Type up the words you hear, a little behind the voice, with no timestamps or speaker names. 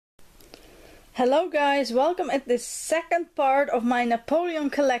Hello guys, welcome at this second part of my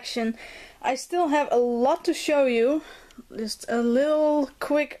Napoleon collection. I still have a lot to show you. Just a little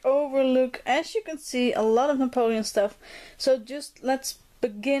quick overlook. As you can see, a lot of Napoleon stuff. So just let's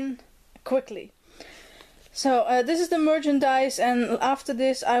begin quickly. So this is the merchandise, and after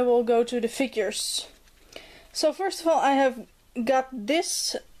this I will go to the figures. So first of all, I have got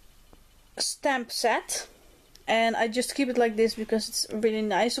this stamp set. And I just keep it like this because it's really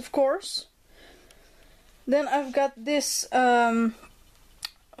nice, of course. Then I've got this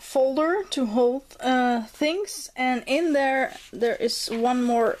folder to hold things, and in there is one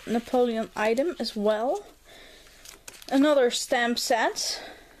more Napoleon item as well. Another stamp set.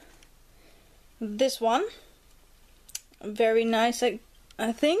 This one. Very nice, I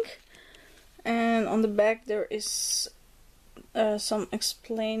think. And on the back there is some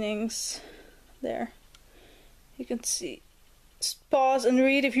explainings there. You can see. Just pause and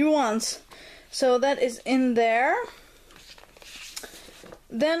read if you want. So that is in there.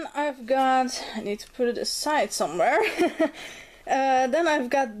 Then I've got, I need to put it aside somewhere. Then I've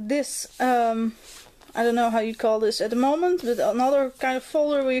got this, I don't know how you call this at the moment, but another kind of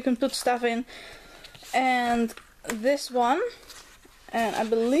folder where you can put stuff in. And this one, and I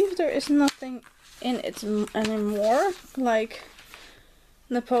believe there is nothing in it anymore, like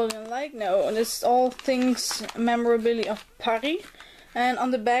Napoleon, like, no, it's all things memorabilia of Paris. And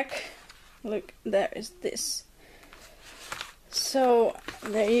on the back, look, there is this. So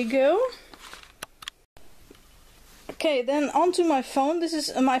there you go. Okay, then onto my phone. This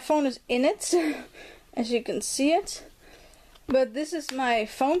is my phone is in it, as you can see it. But this is my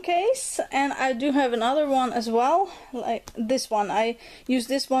phone case, and I do have another one as well, like this one. I used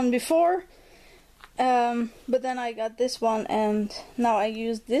this one before, but then I got this one, and now I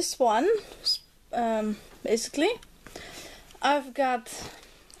use this one. Basically, I've got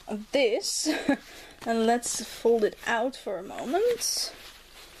this, and let's fold it out for a moment.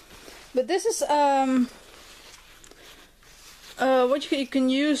 But this is what you can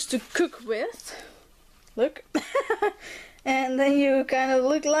use to cook with. Look. And then you kind of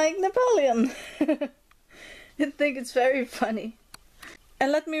look like Napoleon. I think it's very funny.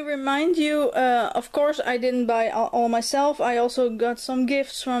 And let me remind you, of course I didn't buy all myself. I also got some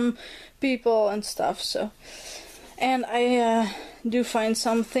gifts from people and stuff. So, and I do find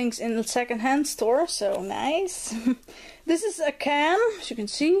some things in the second-hand store, so nice. This is a can, as you can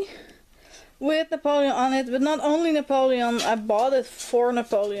see, with Napoleon on it, but not only Napoleon. I bought it for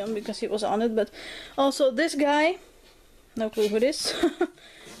Napoleon because he was on it, but also this guy, no clue who it is,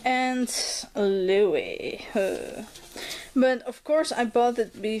 and Louis. But of course I bought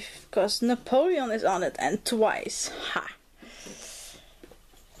it because Napoleon is on it, and twice. Ha!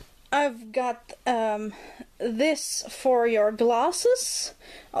 I've got this for your glasses.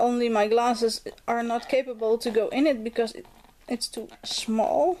 Only my glasses are not capable to go in it because it's too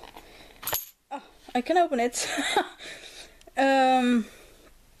small. Oh, I can open it. I've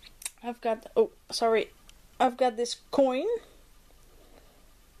got, oh sorry, I've got this coin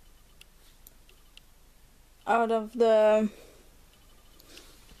out of the,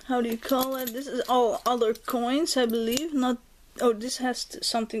 how do you call it? This is all other coins, I believe, not. Oh, this has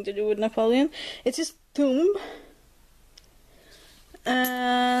something to do with Napoleon. It's his tomb.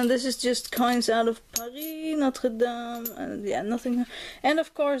 And this is just coins out of Paris, Notre Dame, and yeah, nothing. And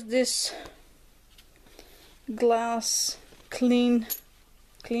of course this glass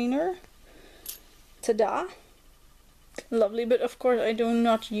cleaner. Ta-da! Lovely, but of course I do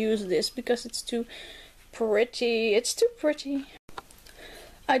not use this because it's too pretty. It's too pretty.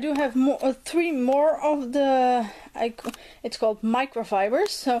 I do have three more of the, it's called microfibers,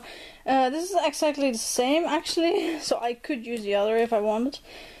 so this is exactly the same actually, so I could use the other if I wanted.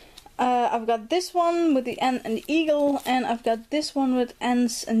 I've got this one with the N and the eagle, and I've got this one with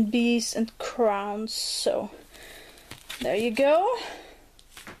N's and B's and crowns, so there you go.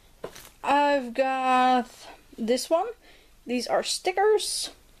 I've got this one. These are stickers.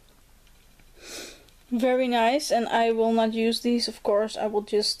 Very nice, and I will not use these, of course. I will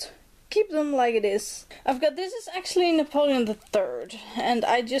just keep them like it is. I've got, this is actually Napoleon III, and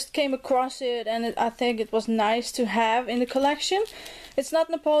I just came across it, and I think it was nice to have in the collection. It's not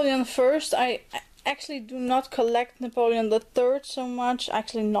Napoleon I. I actually do not collect Napoleon III so much.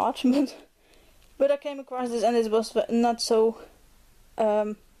 Actually not, but I came across this, and it was not so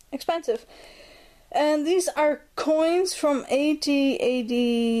expensive. And these are coins from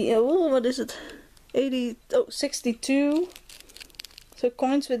 80, oh, what is it? 62. So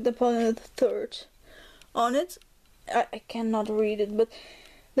coins with Napoleon III on it. I cannot read it, but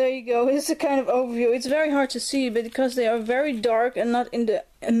there you go. It's a kind of overview. It's very hard to see because they are very dark and not in the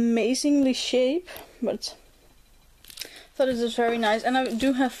amazingly shape, but I thought it was very nice. And I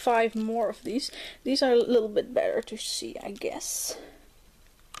do have 5 more of these. These are a little bit better to see, I guess.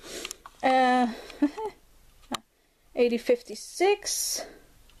 8056,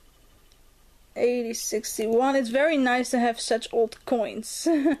 8061. It's very nice to have such old coins.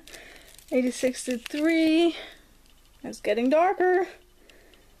 8063. It's getting darker.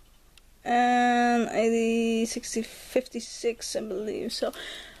 And 8056, I believe. So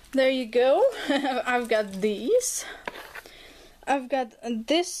there you go. I've got these. I've got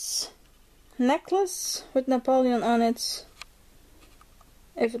this necklace with Napoleon on it.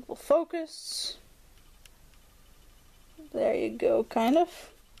 If it will focus. There you go, kind of.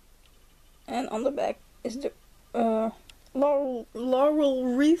 And on the back is the laurel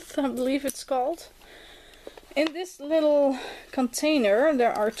wreath, I believe it's called. In this little container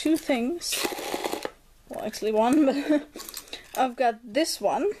there are 2 things. Well, actually 1, but I've got this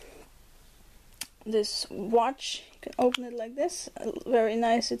one. This watch. You can open it like this. Very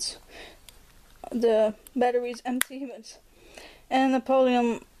nice. It's the battery is empty, but and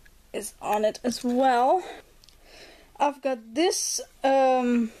Napoleon is on it as well. I've got this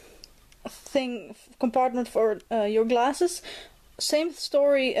compartment for your glasses. Same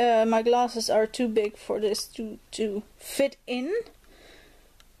story, my glasses are too big for this to fit in.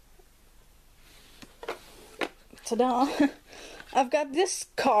 Ta-da! I've got this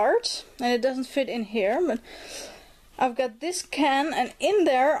card, and it doesn't fit in here, but I've got this can, and in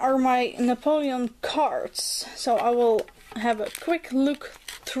there are my Napoleon cards. So I will have a quick look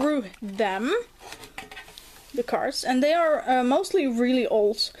through them. The cards, and they are mostly really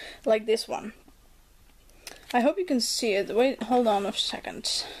old, like this one. I hope you can see it. Wait, hold on a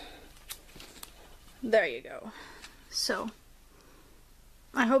second. There you go. So,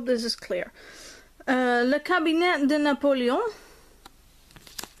 I hope this is clear. Le Cabinet de Napoléon.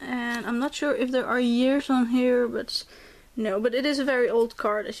 And I'm not sure if there are years on here, but no, but it is a very old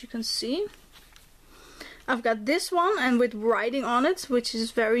card, as you can see. I've got this one, and with writing on it, which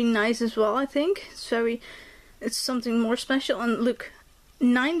is very nice as well, I think. It's something more special. And look,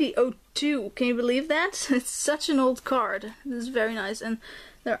 9002, can you believe that? It's such an old card. This is very nice, and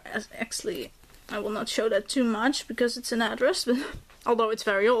there actually, I will not show that too much because it's an address, but although it's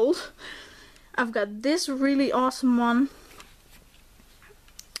very old. I've got this really awesome one.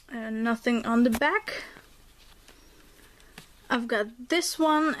 Nothing on the back. I've got this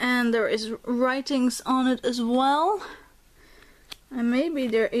one, and there is writings on it as well. And maybe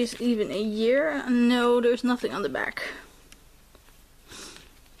there is even a year. No, there's nothing on the back.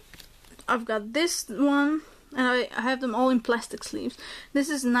 I've got this one, and I have them all in plastic sleeves. This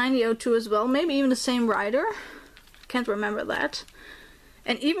is 9002 as well, maybe even the same writer. Can't remember that.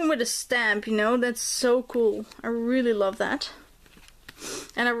 And even with a stamp, you know, that's so cool. I really love that.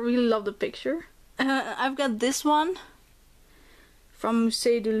 And I really love the picture. I've got this one from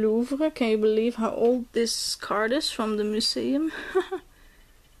Musée du Louvre. Can you believe how old this card is from the museum?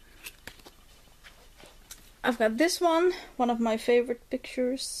 I've got this one of my favorite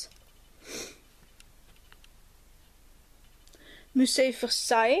pictures. Musée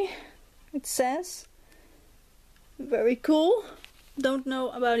Versailles, it says. Very cool. Don't know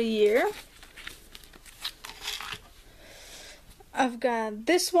about a year. I've got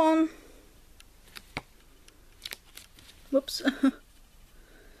this one. Whoops.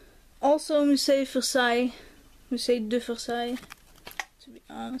 Also Musée Versailles. Musée de Versailles, to be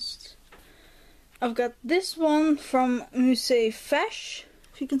honest. I've got this one from Musée Fesch,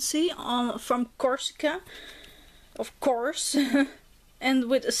 if you can see, from Corsica, of course. And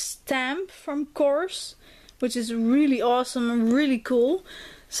with a stamp from Corse, which is really awesome and really cool.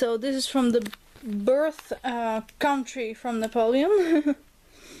 So this is from the birth country from Napoleon.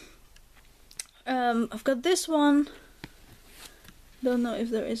 I've got this one. Don't know if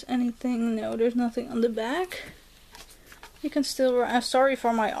there is anything. No, there's nothing on the back. You can still... sorry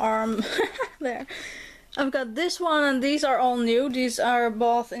for my arm. There. I've got this one, and these are all new. These are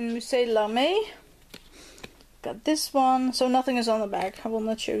bought in Musée de l'Armée. Got this one. So nothing is on the back. I will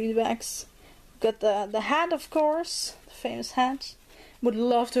not show you the backs. Got the hat, of course. The famous hat. Would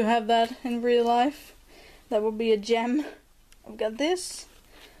love to have that in real life. That would be a gem. I've got this.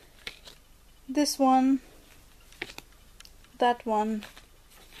 This one. That one.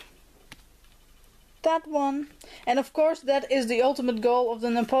 That one. And of course that is the ultimate goal of the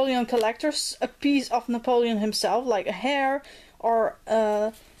Napoleon collectors. A piece of Napoleon himself, like a hair or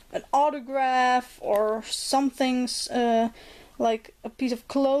an autograph or something like a piece of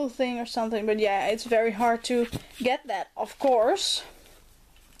clothing or something. But yeah, it's very hard to get that, of course.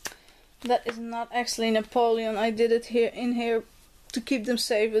 That is not actually Napoleon. I did it here to keep them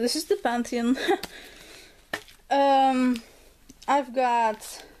safe, but this is the Pantheon. I've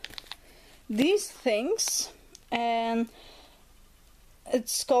got these things, and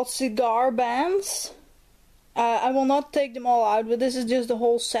it's called cigar bands. I will not take them all out, but this is just the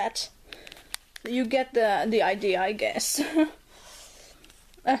whole set. You get the idea, I guess.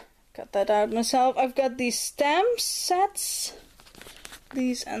 Cut that out myself. I've got these stamp sets.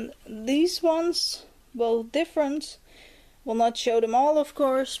 These and these ones, both different. Will not show them all, of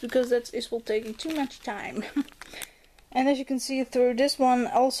course, because that will taking too much time. And as you can see through this one,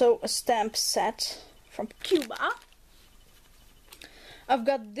 also a stamp set from Cuba. I've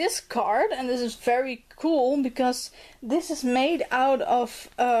got this card, and this is very cool because this is made out of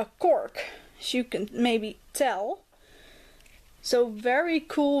cork, as you can maybe tell. So very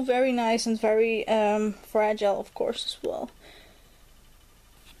cool, very nice, and very fragile, of course, as well.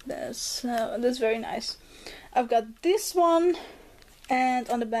 That's very nice. I've got this one, and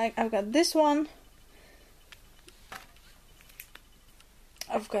on the back I've got this one.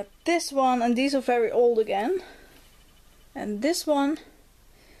 I've got this one, and these are very old again. And this one.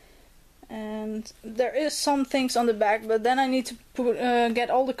 And there is some things on the back, but then I need to get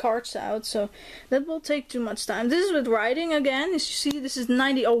all the cards out, so that will take too much time. This is with writing again. As you see, this is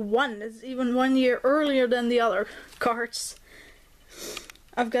 1901. It's even 1 year earlier than the other cards.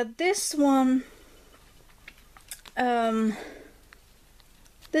 I've got this one,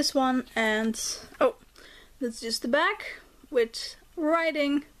 this one, and oh, that's just the back with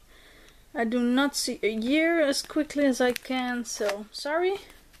writing. I do not see a year as quickly as I can, so sorry.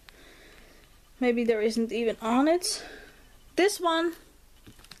 Maybe there isn't even on it. This one.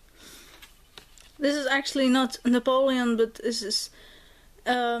 This is actually not Napoleon, but this is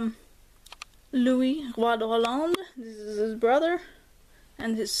Louis, Roi de Hollande. This is his brother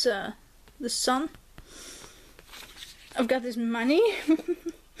and his the son. I've got this money.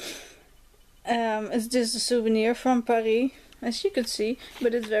 It's just a souvenir from Paris, as you can see,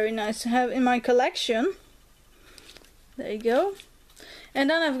 but it's very nice to have in my collection. There you go. And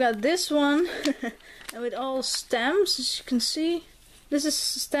then I've got this one with all stamps, as you can see. This is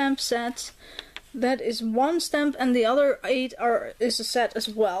a stamp set. That is one stamp, and the other 8 is a set as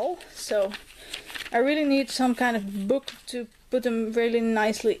well. So I really need some kind of book to put them really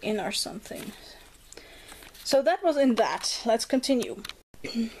nicely in or something. So that was in that. Let's continue.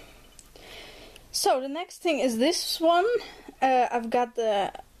 So the next thing is this one. I've got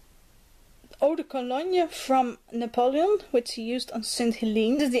the Eau de Cologne from Napoleon, which he used on Saint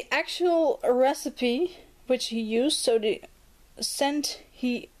Helene. This is the actual recipe which he used, so the scent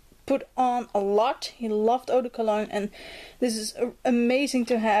he put on a lot. He loved Eau de Cologne, and this is amazing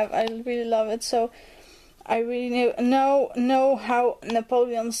to have. I really love it. So I really know how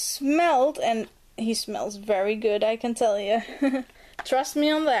Napoleon smelled, and he smells very good, I can tell you. Trust me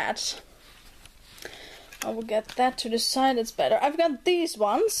on that. I will get that to the side, it's better. I've got these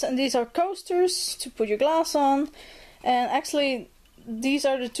ones, and these are coasters to put your glass on. And actually, these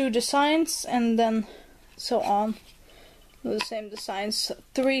are the 2 designs, and then so on. The same designs,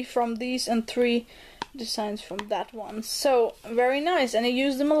 3 from these and 3 designs from that one. So, very nice, and I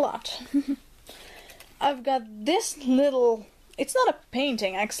use them a lot. I've got this little... It's not a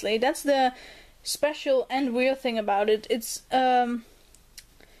painting, actually. That's the special and weird thing about it. It's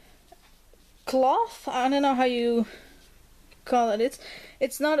cloth. I don't know how you call it.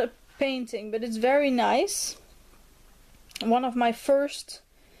 It's not a painting, but it's very nice. One of my first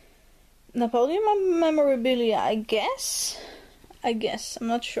Napoleon memorabilia, I guess. I'm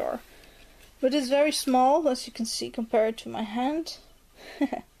not sure. But it's very small, as you can see, compared to my hand.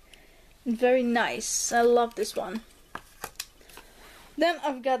 Very nice. I love this one. Then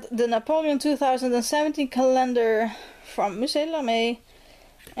I've got the Napoleon 2017 calendar from Musée Lamé.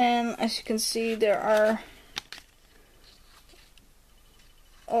 And as you can see, there are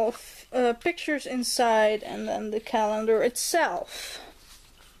all pictures inside, and then the calendar itself.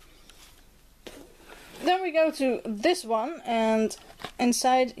 Then we go to this one, and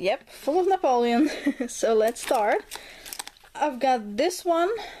inside, yep, full of Napoleon. So let's start. I've got this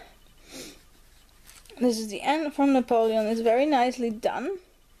one. This is the end from Napoleon. It's very nicely done.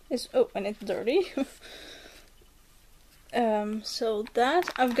 Oh, and it's dirty. So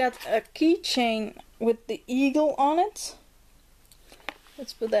that, I've got a keychain with the eagle on it.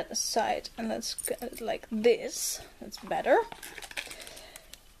 Let's put that aside, and let's get it like this. That's better.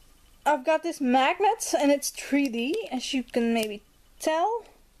 I've got this magnet, and it's 3D, as you can maybe tell.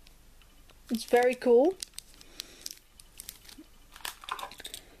 It's very cool.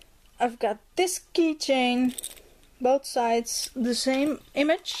 I've got this keychain, both sides the same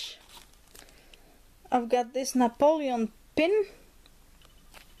image. I've got this Napoleon pin.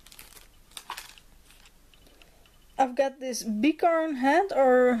 I've got this bicorn hat,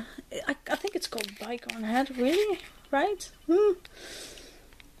 or I think it's called bicorn hat, really? Right?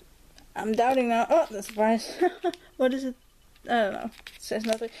 I'm doubting now. Oh, that's a surprise. What is it? I don't know. It says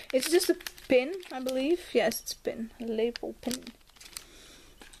nothing. It's just a pin, I believe. Yes, it's a pin. A label pin.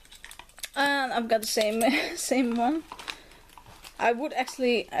 And I've got the same one. I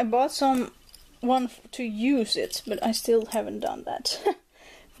bought one to use it, but I still haven't done that.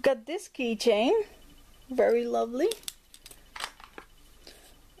 I've got this keychain. Very lovely.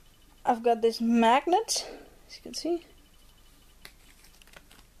 I've got this magnet, as you can see.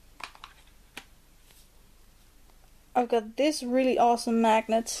 I've got this really awesome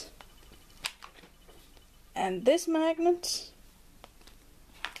magnet. And this magnet.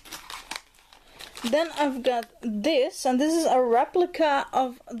 Then I've got this, and this is a replica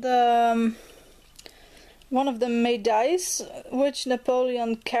of the one of the medailles which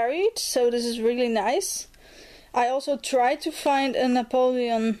Napoleon carried, so this is really nice. I also tried to find a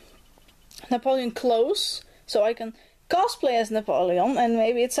Napoleon clothes, so I can cosplay as Napoleon, and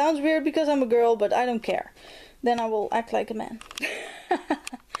maybe it sounds weird because I'm a girl, but I don't care. Then I will act like a man.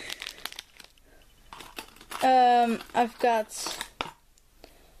 I've got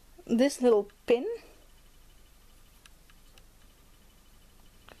this little pin.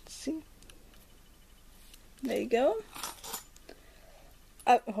 Let's see. There you go.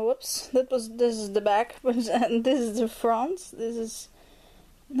 Whoops, this is the back, but and this is the front. This is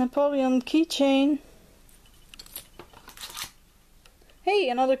Napoleon keychain. Hey,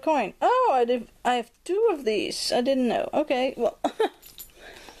 another coin. Oh, I have 2 of these. I didn't know. Okay, well.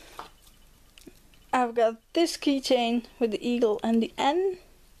 I've got this keychain with the eagle and the N.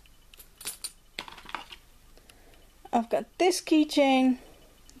 I've got this keychain,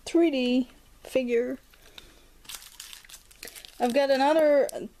 3D figure. I've got another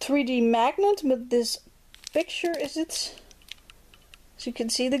 3D magnet with this picture, is it? As you can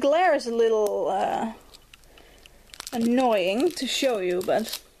see, the glare is a little annoying to show you,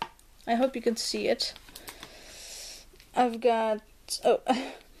 but I hope you can see it. I've got,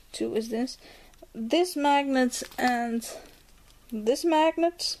 2 is this. This magnet and this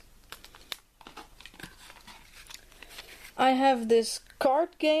magnet. I have this card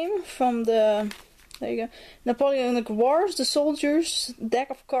game from the, there you go, Napoleonic Wars, the soldiers, deck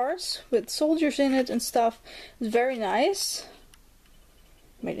of cards with soldiers in it and stuff. It's very nice.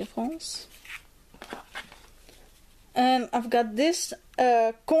 Made in France. And I've got this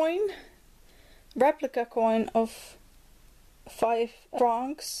coin, replica coin of 5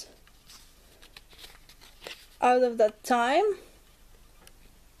 francs out of that time.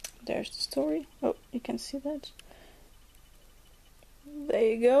 There's the story. Oh, you can see that. There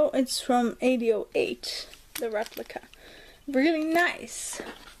you go. It's from 1808, the replica. Really nice.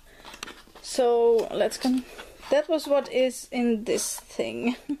 So let's come. That was what is in this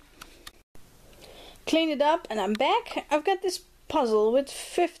thing. Clean it up and I'm back. I've got this puzzle with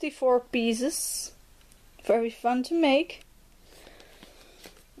 54 pieces. Very fun to make.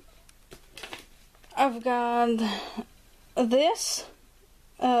 I've got this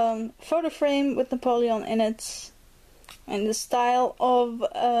photo frame with Napoleon in it, in the style of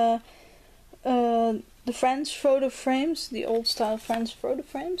the French photo frames, the old style French photo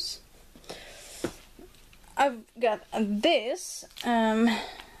frames. I've got this,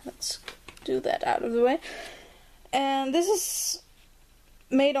 let's do that out of the way, and this is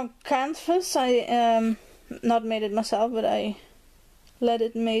made on canvas. I not made it myself, but I let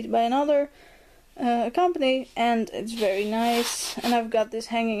it made by another company, and it's very nice. And I've got this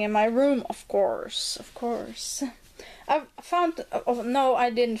hanging in my room, of course. I've found, no, I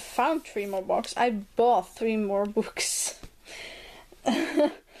didn't found 3 more books. I bought 3 more books.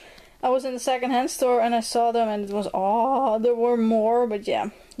 I was in the second-hand store and I saw them, and it was, there were more, but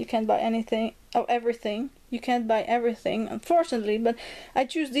yeah, you can't buy anything, everything. You can't buy everything, unfortunately, but I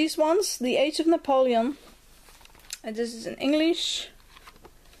choose these ones, The Age of Napoleon, and this is in English.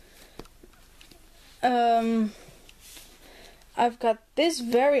 I've got this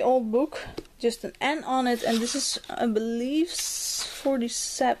very old book, just an N on it, and this is, I believe,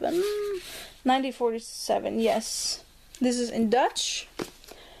 1947, yes. This is in Dutch.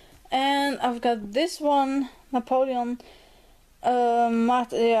 And I've got this one, Napoleon, yeah,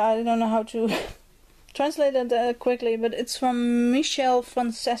 I don't know how to translate it quickly, but it's from Michel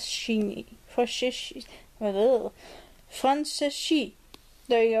Franceschi. Franceschi.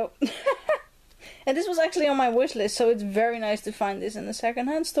 There you go. And this was actually on my wish list, so it's very nice to find this in a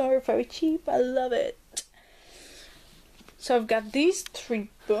second-hand store. Very cheap. I love it. So I've got these 3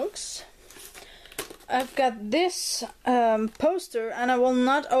 books. I've got this poster, and I will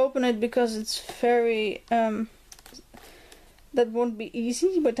not open it because it's very that won't be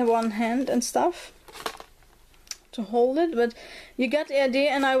easy with the one hand and stuff to hold it, but you got the idea.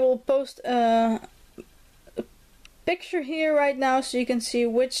 And I will post a picture here right now so you can see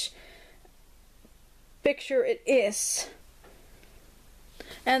which picture it is,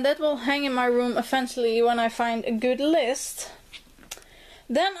 and that will hang in my room eventually when I find a good list.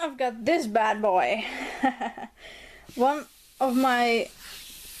 Then I've got this bad boy. One of my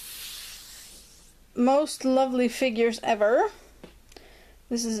most lovely figures ever.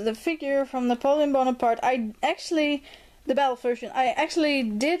 This is the figure from Napoleon Bonaparte. The battle version. I actually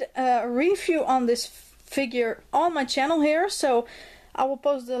did a review on this figure on my channel here, so I will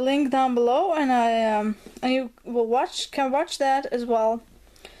post the link down below, and and you will can watch that as well,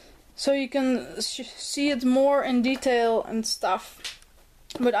 so you can see it more in detail and stuff.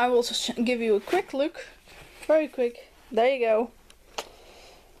 But I will give you a quick look, very quick. There you go.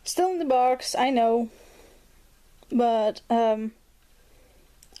 Still in the box, I know, but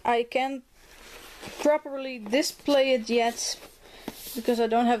I can't properly display it yet because I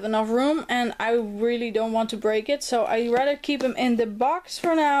don't have enough room, and I really don't want to break it, so I rather keep him in the box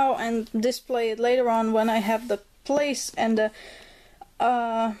for now and display it later on when I have the place and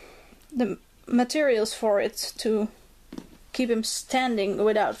the materials for it to keep him standing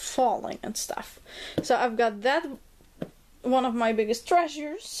without falling and stuff. So I've got that, one of my biggest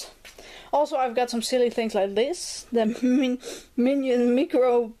treasures. Also, I've got some silly things like this, the Minion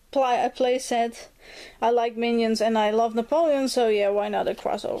Micro play set. I like Minions and I love Napoleon, so yeah, why not a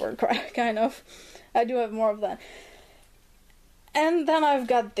crossover, kind of. I do have more of that. And then I've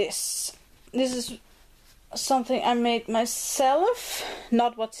got this. This is something I made myself,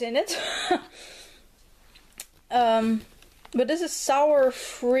 not what's in it. But this is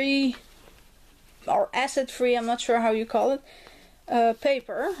sour-free, or acid-free, I'm not sure how you call it,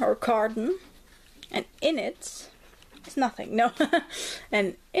 paper, or carton. And in it is nothing, no.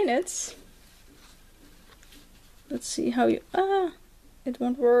 And in it, let's see how you, it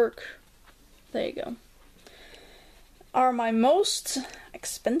won't work. There you go. Are my most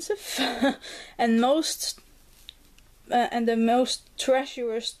expensive and the most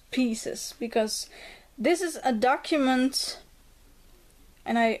treacherous pieces, because this is a document,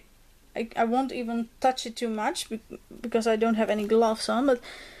 and I won't even touch it too much because I don't have any gloves on, but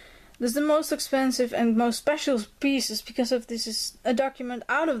this is the most expensive and most special pieces because of this is a document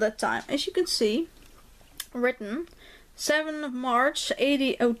out of that time. As you can see, written 7th of March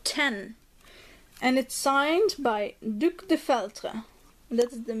 8010, and it's signed by Duc de Feltre.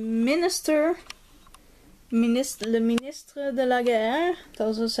 That is the le ministre de la guerre, it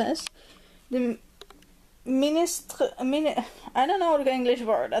also says. The I don't know the English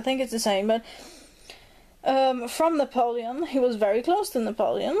word, I think it's the same, but from Napoleon. He was very close to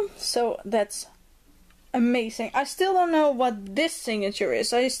Napoleon, so that's amazing. I still don't know what this signature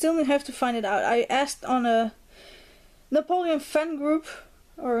is. I still have to find it out. I asked on a Napoleon fan group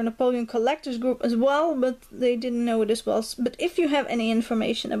or a Napoleon collectors group as well, but they didn't know what this was. But if you have any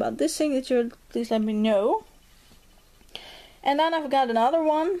information about this signature, please let me know. And then I've got another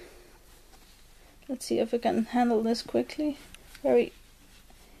one. Let's see if I can handle this quickly, very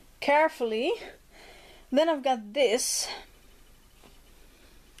carefully. Then I've got this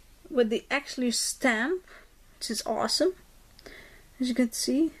with the actual stamp, which is awesome. As you can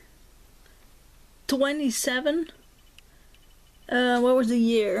see, 27. What was the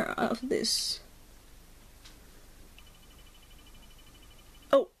year of this?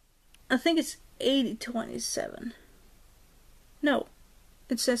 Oh, I think it's 8027. No.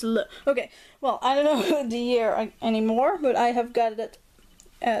 It says okay, well, I don't know the year anymore, but I have got it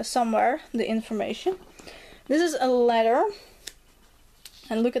somewhere, the information. This is a letter,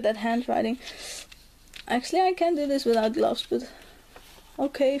 and look at that handwriting. Actually, I can't do this without gloves, but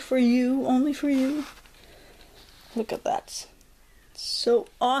okay, for you, only for you. Look at that, so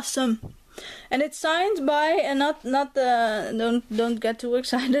awesome, and it's signed by, and not the don't get too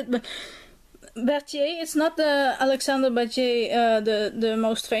excited, but Berthier. It's not the Alexander Berthier, the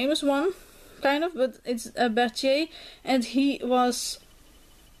most famous one, kind of, but it's Berthier, and he was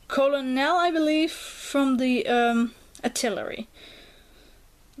colonel, I believe, from the artillery.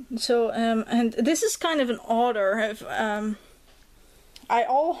 So, and this is kind of an order. I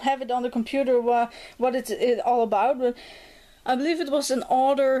all have it on the computer what it's all about, but I believe it was an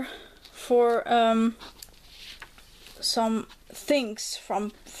order for some things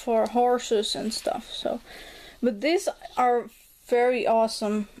for horses and stuff. So, but these are very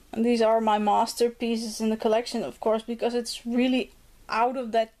awesome. And these are my masterpieces in the collection, of course, because it's really out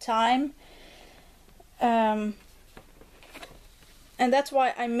of that time. And that's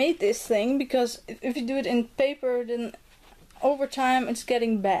why I made this thing, because if you do it in paper, then over time it's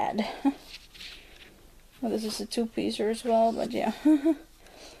getting bad. Well, this is a two-piecer as well, but yeah.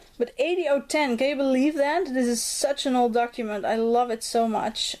 But 80/10, can you believe that? This is such an old document. I love it so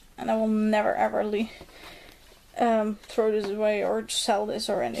much, and I will never ever throw this away or sell this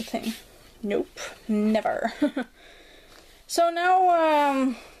or anything. Nope, never. So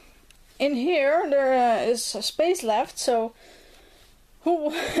now in here there is space left, so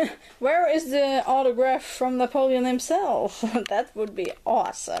where is the autograph from Napoleon himself? That would be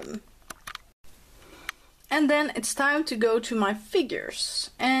awesome. And then it's time to go to my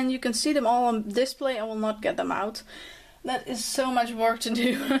figures, and you can see them all on display. I will not get them out. That is so much work to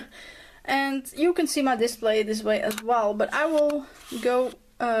do. And you can see my display this way as well, but I will go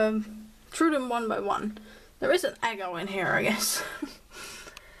through them one by one. There is an Eggo in here, I guess.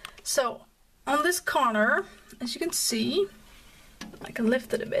 So, on this corner, as you can see, I can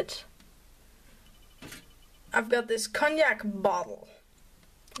lift it a bit. I've got this cognac bottle.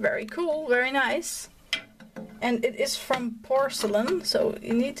 Very cool, very nice. And it is from porcelain, so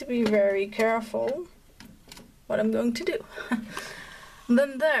you need to be very careful what I'm going to do.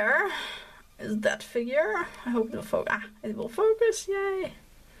 Then there is that figure. I hope it will focus. Ah, it will focus, yay!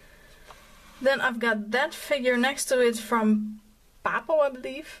 Then I've got that figure next to it from Papo, I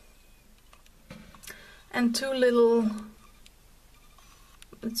believe. And two little,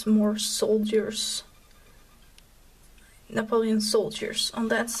 it's more soldiers, Napoleon soldiers on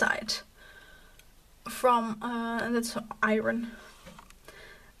that side. From, and that's iron.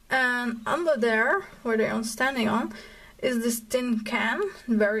 And under there, where they are standing on, is this tin can,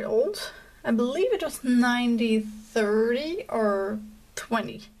 very old. I believe it was 1930 or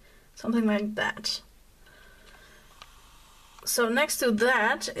 20, something like that. So next to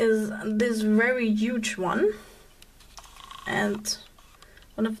that is this very huge one, and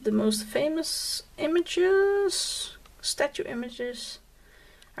one of the most famous images, statue images.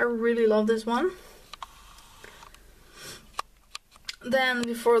 I really love this one. Then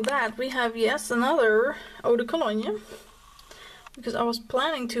before that we have, yes, another Eau de Cologne, because I was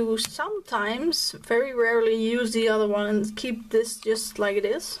planning to sometimes, very rarely, use the other one and keep this just like it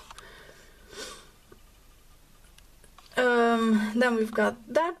is. Then we've got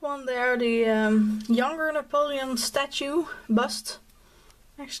that one there, the younger Napoleon statue, bust,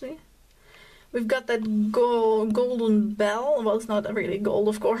 actually. We've got that golden bell, well, it's not really gold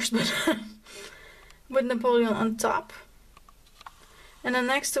of course, but with Napoleon on top. And then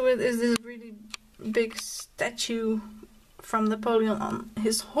next to it is this really big statue from Napoleon on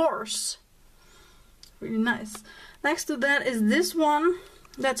his horse. Really nice. Next to that is this one.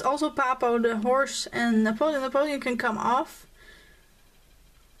 That's also Papo, the horse, and Napoleon. Napoleon can come off.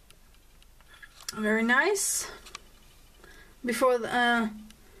 Very nice. Before the,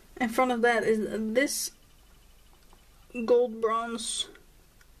 in front of that is this gold bronze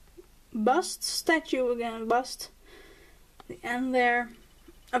bust, statue again, bust. The end there.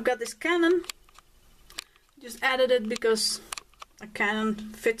 I've got this cannon. Just added it because a cannon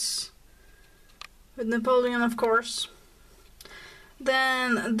fits with Napoleon, of course.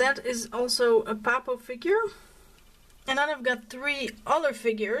 Then that is also a Papo figure. And then I've got three other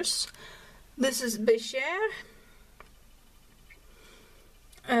figures. This is Bécher.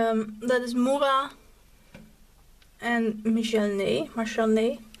 That is Murat and Marshal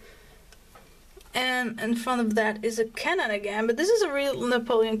Ney. And in front of that is a cannon again, but this is a real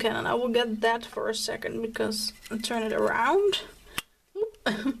Napoleon cannon. I will get that for a second because I'll turn it around.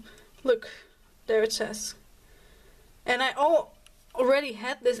 Look, there it says. And I already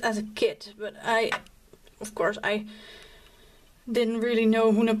had this as a kid, but of course, I didn't really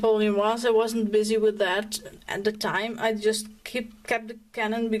know who Napoleon was. I wasn't busy with that at the time. I just kept the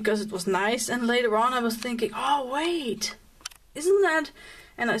cannon because it was nice, and later on I was thinking, oh wait, isn't that...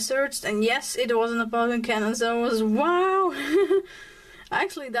 And I searched, and yes, it was a Napoleon cannon, so I was, wow!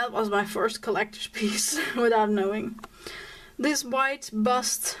 Actually, that was my first collector's piece, without knowing. This white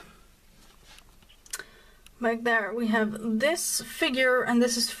bust. Back there we have this figure, and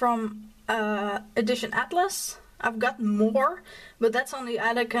this is from Edition Atlas. I've got more, but that's on the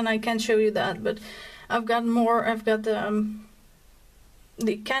attic, and I can't show you that, but I've got more. I've got the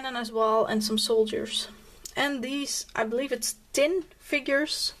cannon as well, and some soldiers. And these, I believe it's tin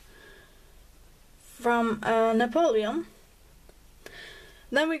figures from Napoleon.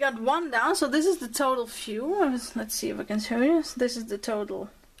 Then we got one down, so this is the total view. Let's see if I can show you. So this is the total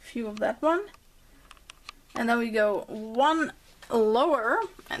view of that one. And then we go one lower,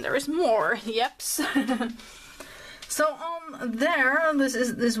 and there is more, yeps. So on then there, this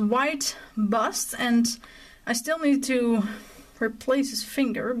is this white bust, and I still need to replace his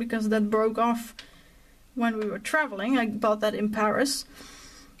finger because that broke off when we were traveling. I bought that in Paris.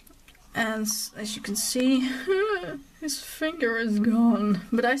 And as you can see, his finger is gone.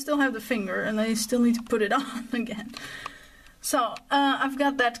 But I still have the finger and I still need to put it on again. So, I've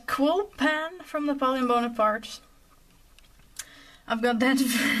got that quill pen from Napoleon Bonaparte. I've got that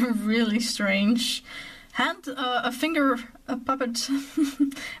really strange a finger puppet.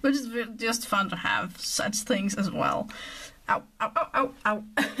 Which is just fun to have such things as well. Ow, ow, ow, ow,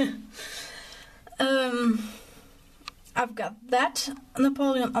 ow. I've got that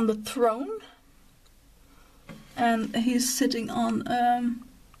Napoleon on the throne. And he's sitting on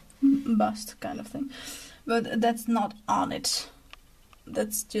bust kind of thing. But that's not on it.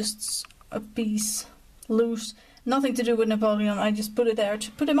 That's just a piece loose. Nothing to do with Napoleon. I just put it there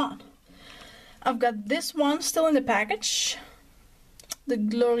to put him on. I've got this one still in the package. The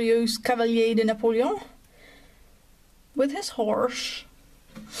Glorieux Cavalier de Napoleon. With his horse.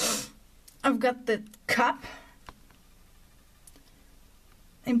 I've got the cup.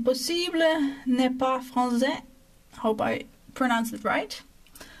 Impossible n'est pas français. Hope I pronounced it right.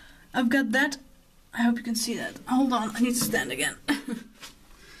 I've got that. I hope you can see that. Hold on, I need to stand again.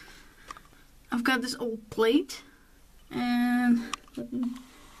 I've got this old plate. And let me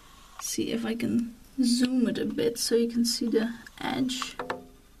see if I can zoom it a bit so you can see the edge.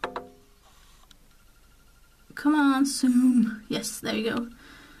 Come on, zoom. Yes, there you go.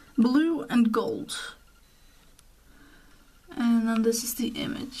 Blue and gold. And then this is the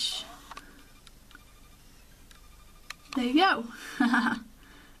image. There you go.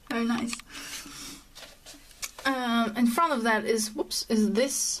 Very nice. In front of that is, whoops, is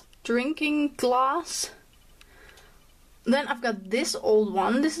this drinking glass. Then I've got this old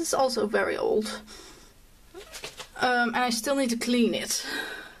one. This is also very old. And I still need to clean it.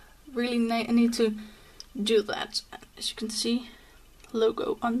 Really need to do that. As you can see,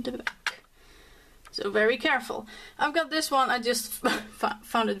 logo on the back. So very careful. I've got this one. I just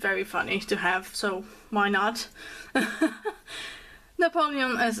found it very funny to have, so why not?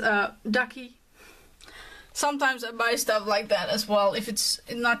 Napoleon as a ducky. Sometimes I buy stuff like that as well, if it's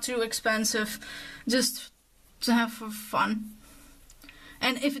not too expensive, just to have for fun.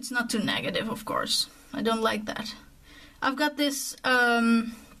 And if it's not too negative, of course. I don't like that. I've got this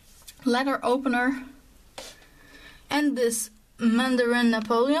letter opener and this Mandarin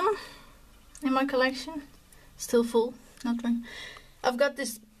Napoleon in my collection. Still full, not drunk. I've got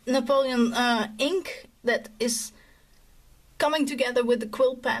this Napoleon ink that is coming together with the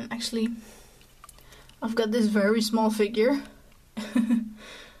quill pen, actually. I've got this very small figure.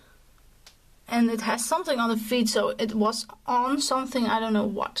 And it has something on the feet, so it was on something, I don't know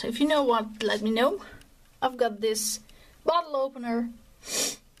what. If you know what, let me know. I've got this bottle opener.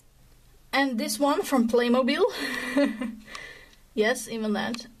 And this one from Playmobil. Yes, even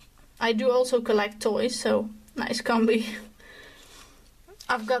that. I do also collect toys, so nice combi.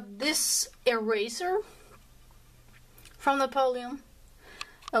 I've got this eraser from Napoleon.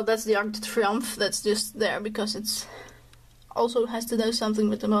 Oh, that's the Arc de Triomphe. That's just there because it's also has to do something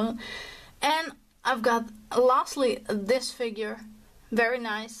with Napoleon. And I've got, lastly, this figure. Very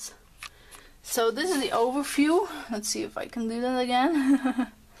nice. So this is the overview. Let's see if I can do that again.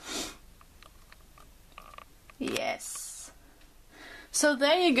 Yes. So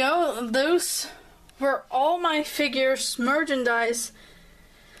there you go. Those were all my figures, merchandise.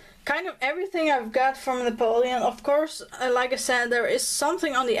 Kind of everything I've got from Napoleon. Of course, like I said, there is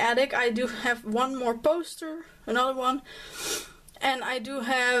something on the attic. I do have one more poster, another one. And I do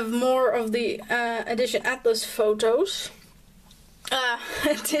have more of the Edition Atlas photos.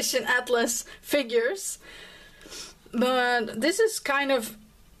 Edition Atlas figures. But this is kind of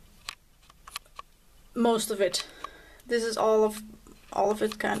most of it. This is all of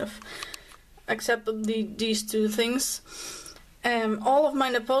it, kind of. Except these two things. All of my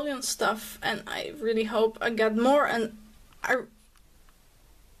Napoleon stuff, and I really hope I got more. And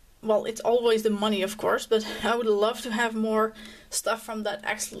well, it's always the money, of course, but I would love to have more stuff from that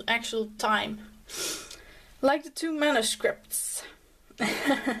actual time, like the 2 manuscripts.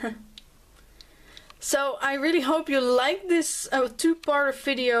 So I really hope you like this 2-part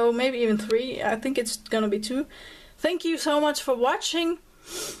video, maybe even 3. I think it's gonna be 2. Thank you so much for watching.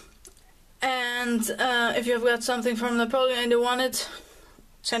 And if you've got something from Napoleon and you want it,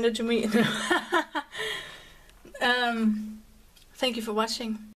 send it to me. Thank you for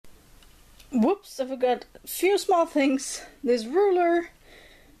watching. Whoops, I forgot a few small things. This ruler,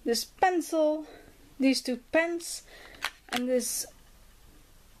 this pencil, these 2 pens, and this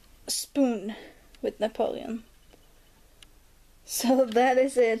spoon with Napoleon. So that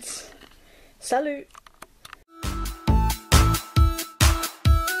is it. Salut!